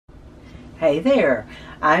Hey there,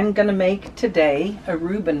 I'm going to make today a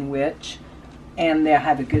Reuben Wich, and I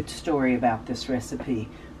have a good story about this recipe.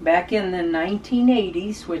 Back in the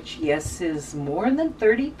 1980s, which yes is more than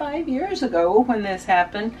 35 years ago when this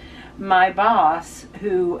happened, my boss,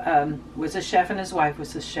 who was a chef and his wife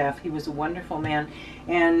was a chef, he was a wonderful man,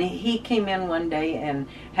 and he came in one day and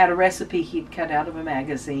had a recipe he'd cut out of a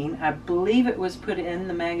magazine. I believe it was put in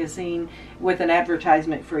the magazine with an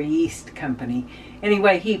advertisement for a yeast company.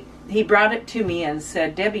 Anyway, he brought it to me and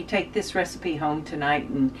said, "Debbie, take this recipe home tonight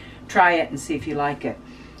and try it and see if you like it."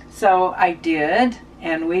 So I did,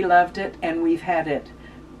 and we loved it, and we've had it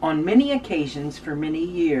on many occasions for many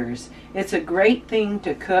years. It's a great thing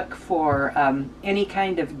to cook for any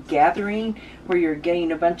kind of gathering where you're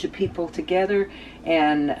getting a bunch of people together,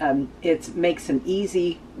 and it makes an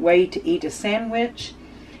easy way to eat a sandwich,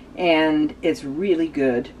 and it's really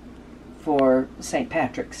good for St.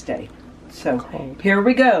 Patrick's Day. So here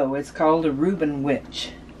we go. It's called a Reuben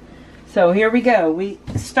Wich. So here we go. We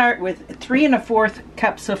start with 3 1/4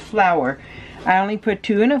 cups of flour. I only put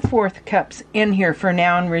 2 1/4 cups in here for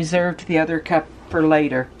now and reserved the other cup for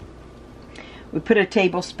later. We put a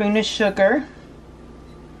tablespoon of sugar,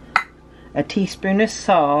 a teaspoon of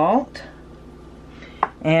salt,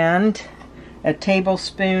 and a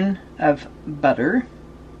tablespoon of butter.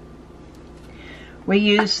 We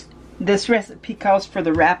use, this recipe calls for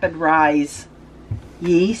the rapid rise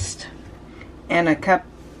yeast, and a cup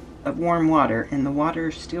of warm water, and the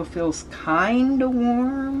water still feels kind of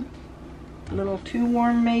warm. A little too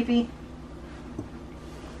warm maybe.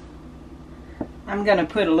 I'm going to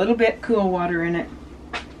put a little bit cool water in it.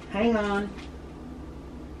 Hang on.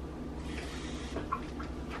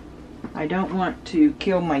 I don't want to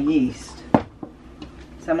kill my yeast.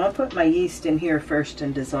 So I'm going to put my yeast in here first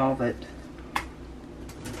and dissolve it.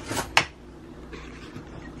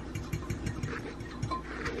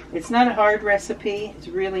 It's not a hard recipe. It's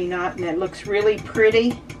really not, and it looks really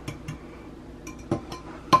pretty.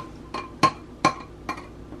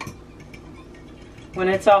 When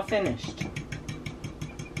it's all finished.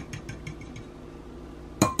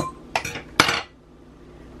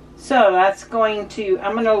 So that's going to,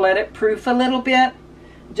 I'm going to let it proof a little bit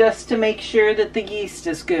just to make sure that the yeast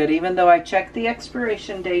is good. Even though I checked the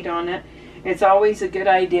expiration date on it, it's always a good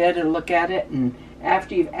idea to look at it, and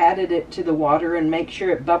after you've added it to the water and make sure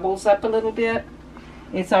it bubbles up a little bit.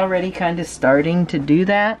 It's already kind of starting to do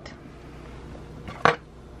that.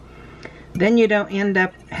 Then you don't end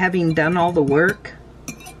up having done all the work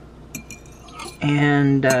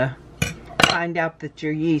and find out that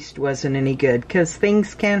your yeast wasn't any good, because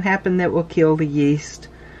things can happen that will kill the yeast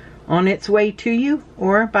on its way to you,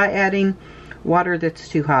 or by adding water that's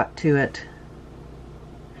too hot to it.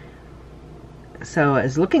 So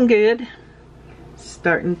it's looking good.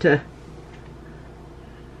 Starting to,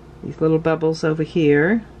 these little bubbles over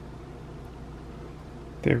here.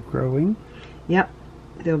 They're growing? Yep,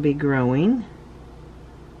 they'll be growing.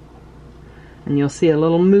 And you'll see a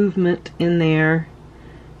little movement in there,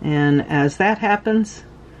 and as that happens,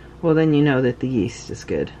 well, then you know that the yeast is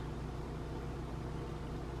good.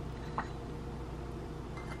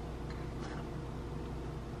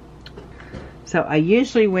 So I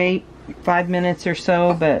usually wait 5 minutes or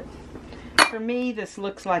so, but for me this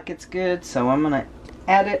looks like it's good, so I'm going to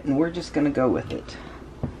add it, and we're just going to go with it.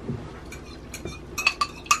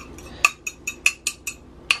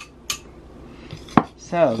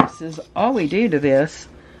 So this is all we do to this.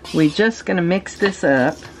 We're just going to mix this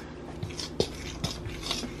up.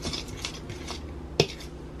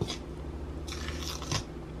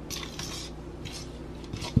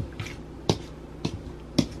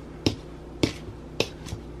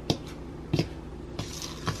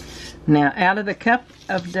 Now, out of the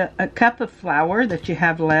cup of flour that you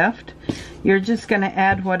have left, you're just going to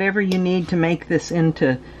add whatever you need to make this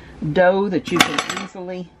into dough that you can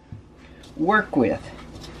easily work with.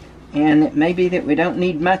 And it may be that we don't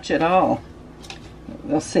need much at all.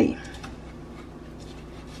 We'll see.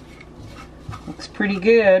 Looks pretty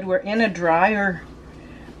good. We're in a drier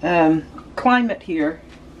climate here,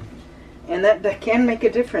 and that can make a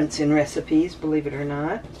difference in recipes, believe it or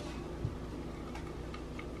not.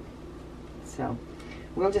 So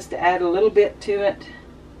we'll just add a little bit to it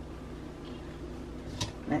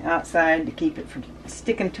on the outside to keep it from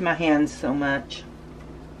sticking to my hands so much.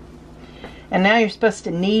 And now you're supposed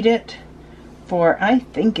to knead it for, I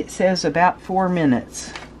think it says about 4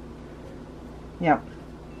 minutes. Yep.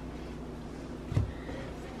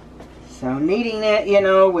 So kneading it, you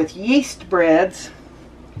know, with yeast breads,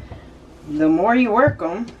 the more you work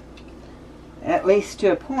them, at least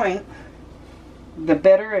to a point, the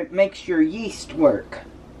better it makes your yeast work.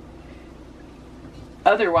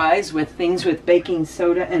 Otherwise, with things with baking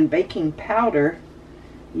soda and baking powder,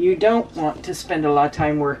 you don't want to spend a lot of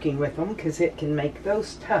time working with them because it can make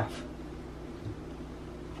those tough.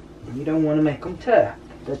 You don't want to make them tough.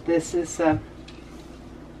 But this is,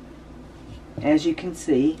 as you can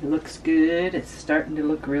see, it looks good. It's starting to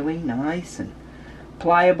look really nice and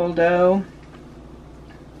pliable dough.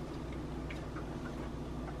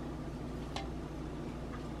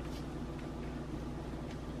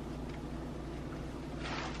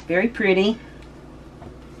 Very pretty.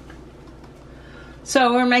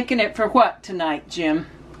 So we're making it for what tonight, Jim?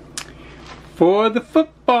 For the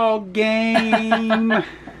football game.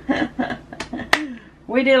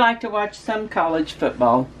 We do like to watch some college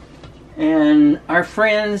football. And our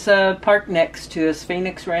friends park next to us,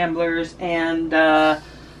 Phoenix Ramblers and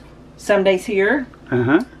Sundays Here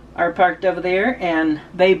are parked over there. And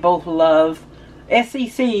they both love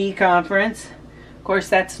SEC conference. Of course,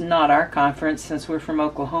 that's not our conference since we're from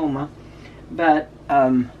Oklahoma. But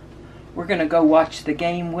we're going to go watch the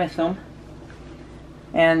game with them.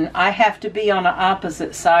 And I have to be on the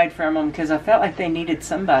opposite side from them because I felt like they needed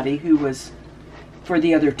somebody who was for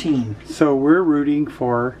the other team. So we're rooting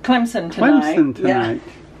for Clemson tonight. Clemson tonight.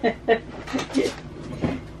 Yeah.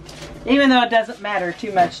 Even though it doesn't matter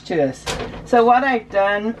too much to us. So what I've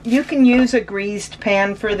done, you can use a greased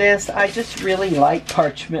pan for this. I just really like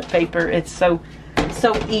parchment paper. It's so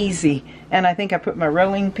easy. And I think I put my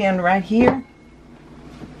rolling pin right here.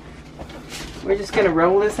 We're just going to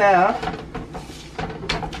roll this out.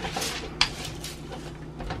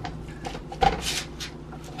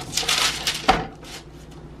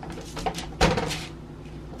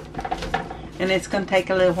 And it's going to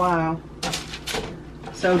take a little while.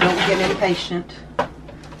 So don't get impatient. I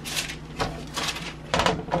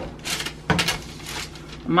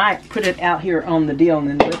might put it out here on the deal and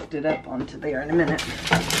then lift it up onto there in a minute.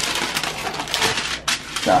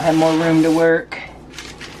 So I'll have more room to work.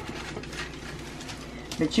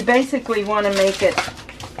 But you basically want to make it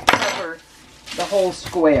cover the whole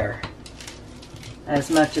square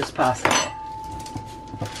as much as possible.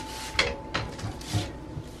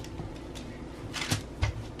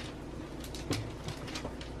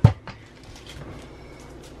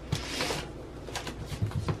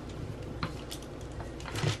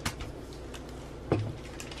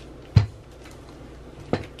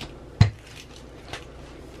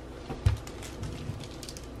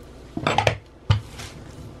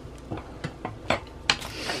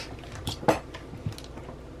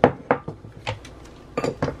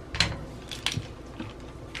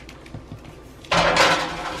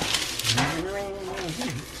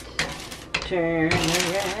 Turn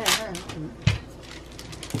around.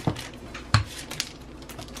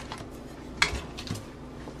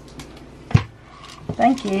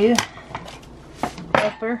 Thank you,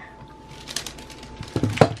 Pepper.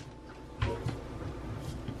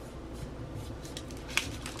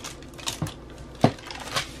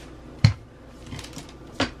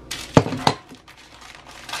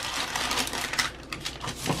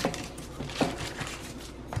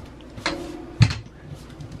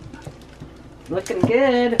 Looking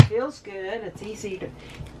good. It feels good. It's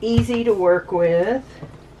easy to work with.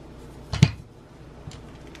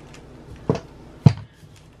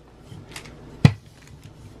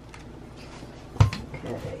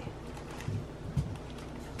 Okay.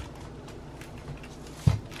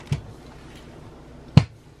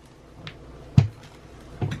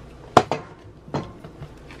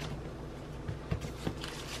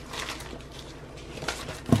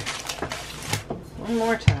 One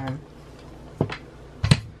more time.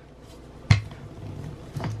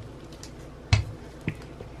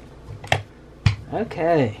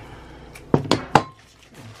 Okay,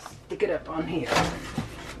 stick it up on here.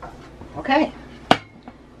 Okay,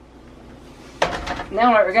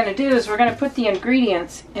 now what we're going to do is we're going to put the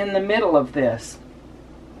ingredients in the middle of this.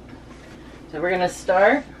 So we're going to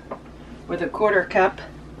start with a 1/4 cup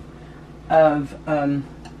of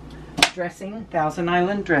dressing, Thousand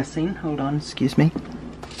Island dressing. Hold on, excuse me.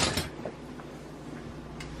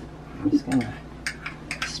 I'm just going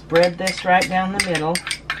to spread this right down the middle.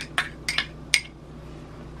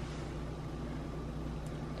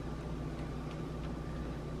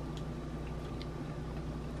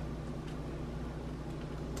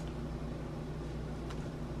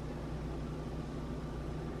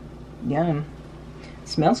 Yum.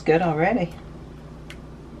 Smells good already.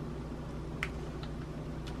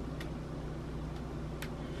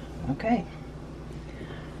 Okay.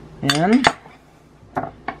 And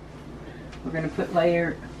we're going to put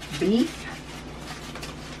layer beef.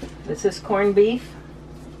 This is corned beef.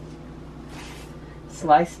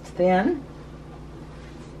 Sliced thin.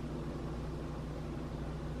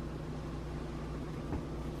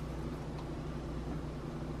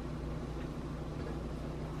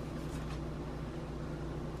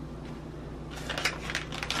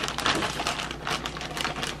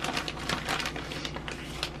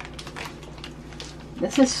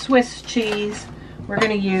 This is Swiss cheese. We're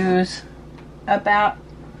going to use about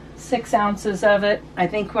 6 ounces of it. I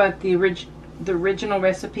think what the original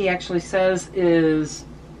recipe actually says is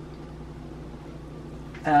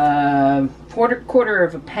quarter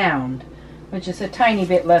of a pound, which is a tiny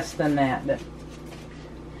bit less than that.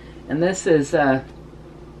 And this is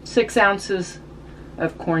 6 ounces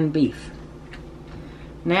of corned beef.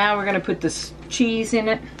 Now we're going to put this cheese in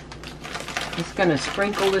it. Just going to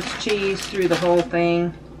sprinkle this cheese through the whole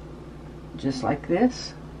thing, just like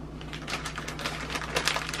this.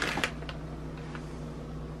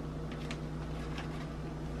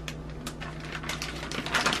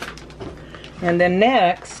 And then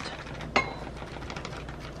next,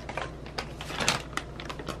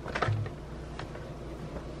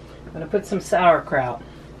 I'm going to put some sauerkraut.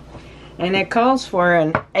 And it calls for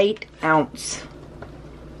an 8-ounce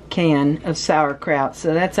can of sauerkraut.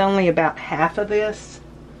 So that's only about half of this.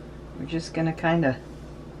 We're just going to kind of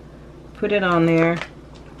put it on there.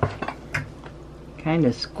 Kind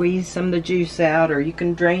of squeeze some of the juice out, or you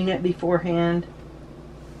can drain it beforehand.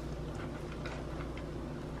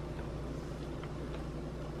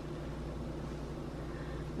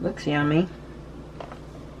 Looks yummy.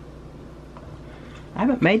 I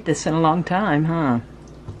haven't made this in a long time, huh?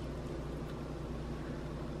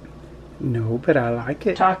 No, but I like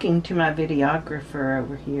it. Talking to my videographer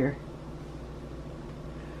over here.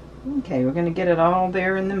 Okay, we're going to get it all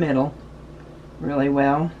there in the middle really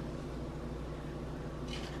well.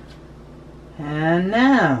 And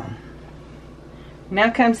now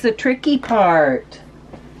comes the tricky part.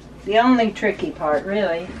 The only tricky part,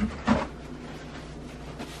 really.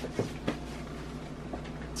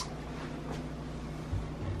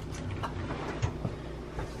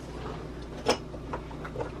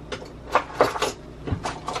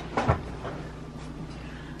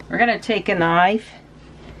 We're going to take a knife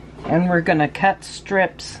and we're going to cut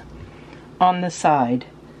strips on the side,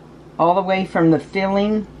 all the way from the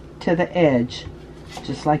filling to the edge,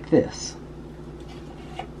 just like this.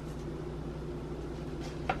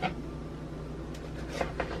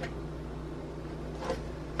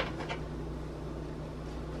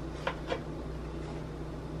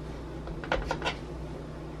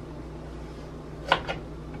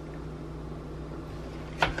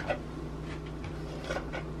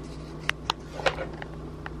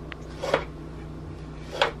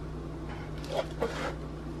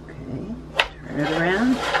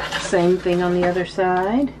 Same thing on the other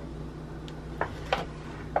side.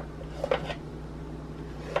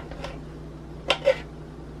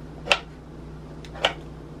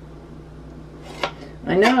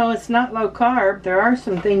 I know it's not low carb. There are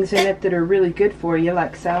some things in it that are really good for you,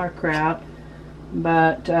 like sauerkraut,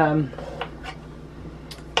 but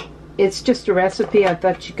it's just a recipe I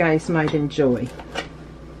thought you guys might enjoy.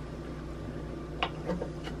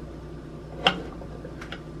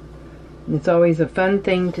 It's always a fun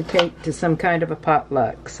thing to take to some kind of a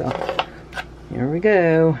potluck. So here we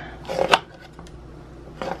go.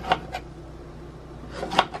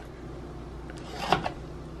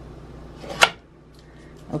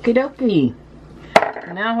 Okie dokie.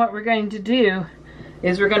 Now what we're going to do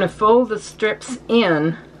is we're going to fold the strips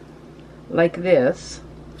in like this.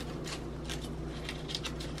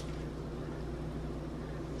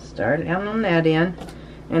 Start down on that end,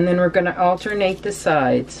 and then we're going to alternate the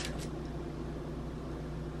sides.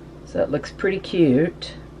 So it looks pretty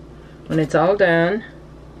cute. When it's all done,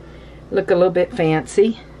 look a little bit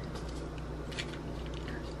fancy.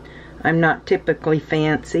 I'm not typically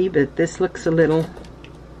fancy, but this looks a little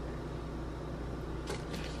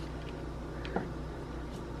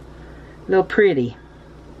pretty.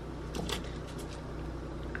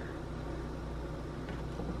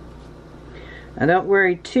 Now don't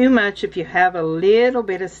worry too much if you have a little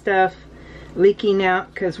bit of stuff leaking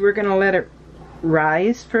out, because we're going to let it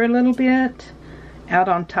rise for a little bit out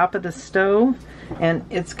on top of the stove, and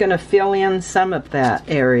it's going to fill in some of that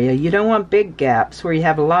area. You don't want big gaps where you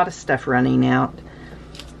have a lot of stuff running out.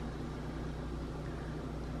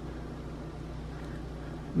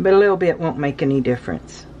 But a little bit won't make any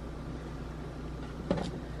difference.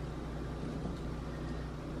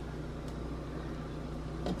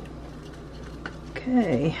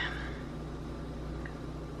 Okay.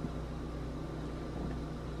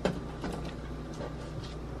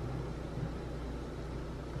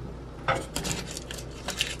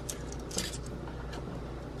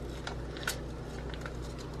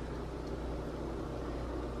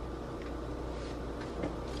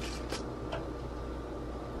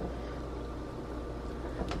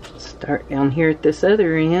 Start down here at this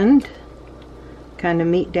other end, kind of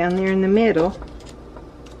meet down there in the middle.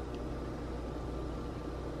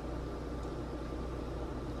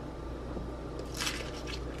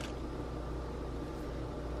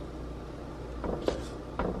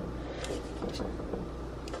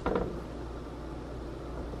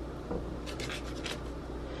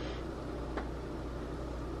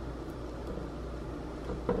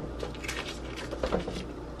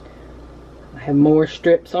 Have more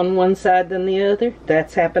strips on one side than the other.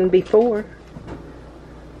 That's happened before.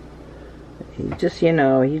 You just, you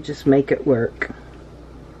know, you just make it work.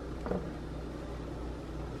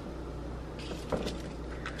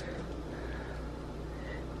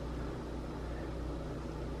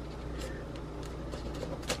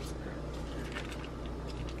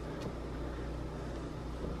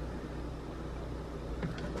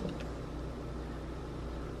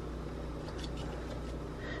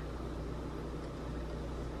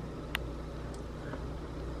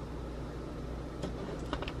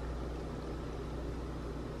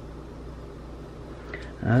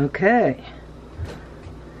 Okay,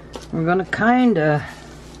 we're gonna kinda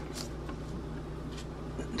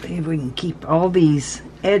see if we can keep all these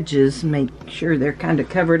edges, make sure they're kind of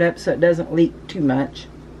covered up so it doesn't leak too much.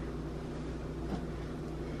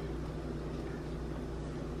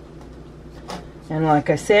 And like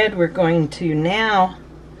I said, we're going to now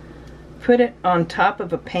put it on top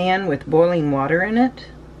of a pan with boiling water in it.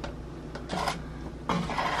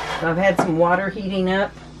 So I've had some water heating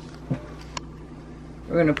up.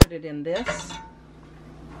 We're going to put it in this.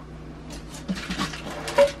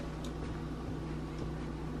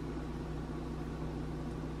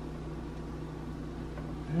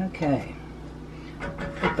 Okay.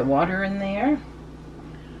 Put the water in there.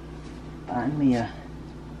 Find me a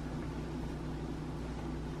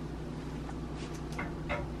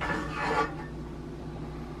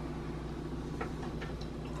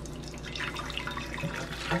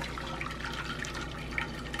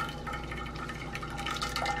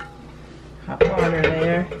hot water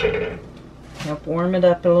there. Help warm it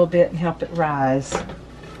up a little bit and help it rise.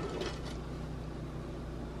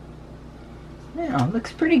 Now,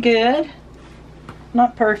 looks pretty good.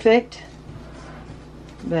 Not perfect,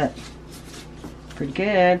 but pretty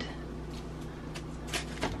good.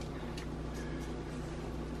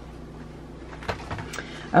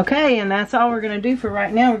 Okay, and that's all we're going to do for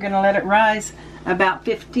right now. We're going to let it rise about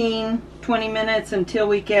 15-20 minutes until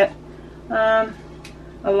we get a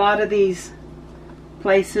lot of these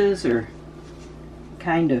places are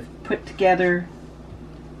kind of put together,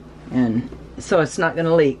 and so it's not going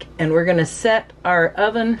to leak. And we're going to set our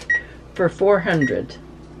oven for 400.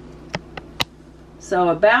 So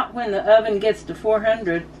about when the oven gets to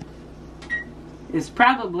 400 is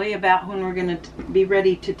probably about when we're going to be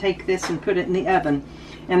ready to take this and put it in the oven.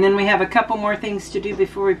 And then we have a couple more things to do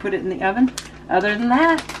before we put it in the oven. Other than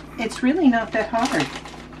that, it's really not that hard.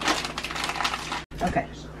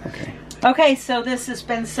 Okay, so this has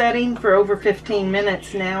been setting for over 15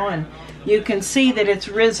 minutes now, and you can see that it's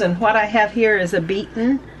risen. What I have here is a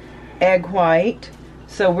beaten egg white.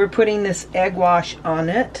 So we're putting this egg wash on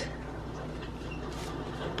it.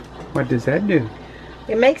 What does that do?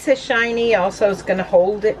 It makes it shiny. Also, it's going to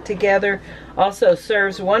hold it together. Also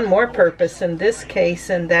serves one more purpose in this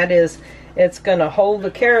case, and that is it's going to hold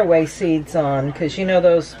the caraway seeds on, because you know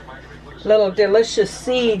those little delicious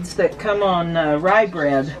seeds that come on rye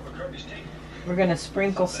bread. We're going to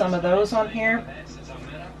sprinkle some of those on here,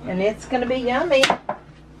 and it's going to be yummy,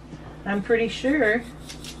 I'm pretty sure.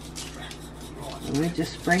 We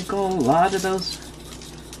just sprinkle a lot of those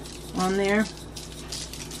on there.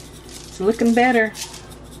 It's looking better.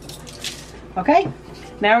 Okay,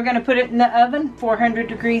 now we're going to put it in the oven, 400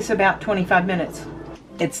 degrees, about 25 minutes.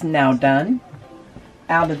 It's now done,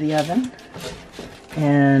 out of the oven,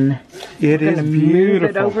 and it is move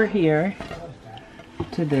it over here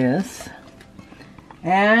to this.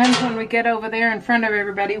 And when we get over there in front of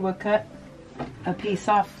everybody, we'll cut a piece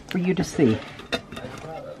off for you to see.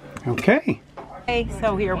 Okay. Okay,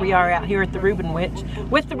 so here we are out here at the Reuben Wich.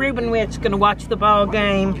 With the Reuben Wich, going to watch the ball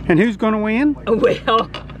game. And who's going to win? Well,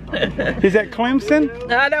 is that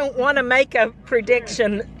Clemson? I don't want to make a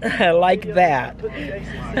prediction like that.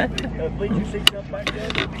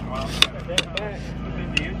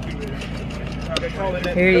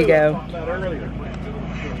 Here you go.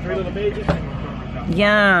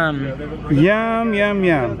 Yum. Yum, yum,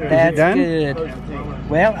 yum. That's is it done? Good.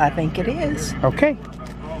 Well, I think it is. Okay.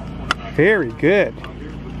 Very good.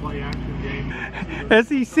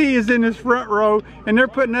 SEC is in this front row, and they're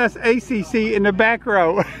putting us ACC in the back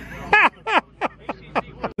row.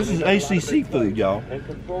 This is ACC food, y'all.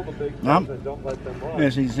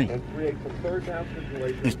 SEC.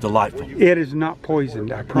 It's delightful. It is not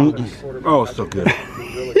poisoned, I promise. Oh, it's so good.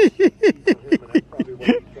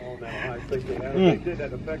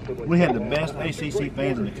 We had the best ACC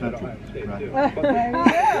fans in the country. Right?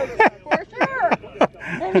 Yeah, for sure.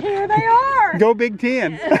 And here they are. Go Big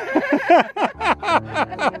Ten.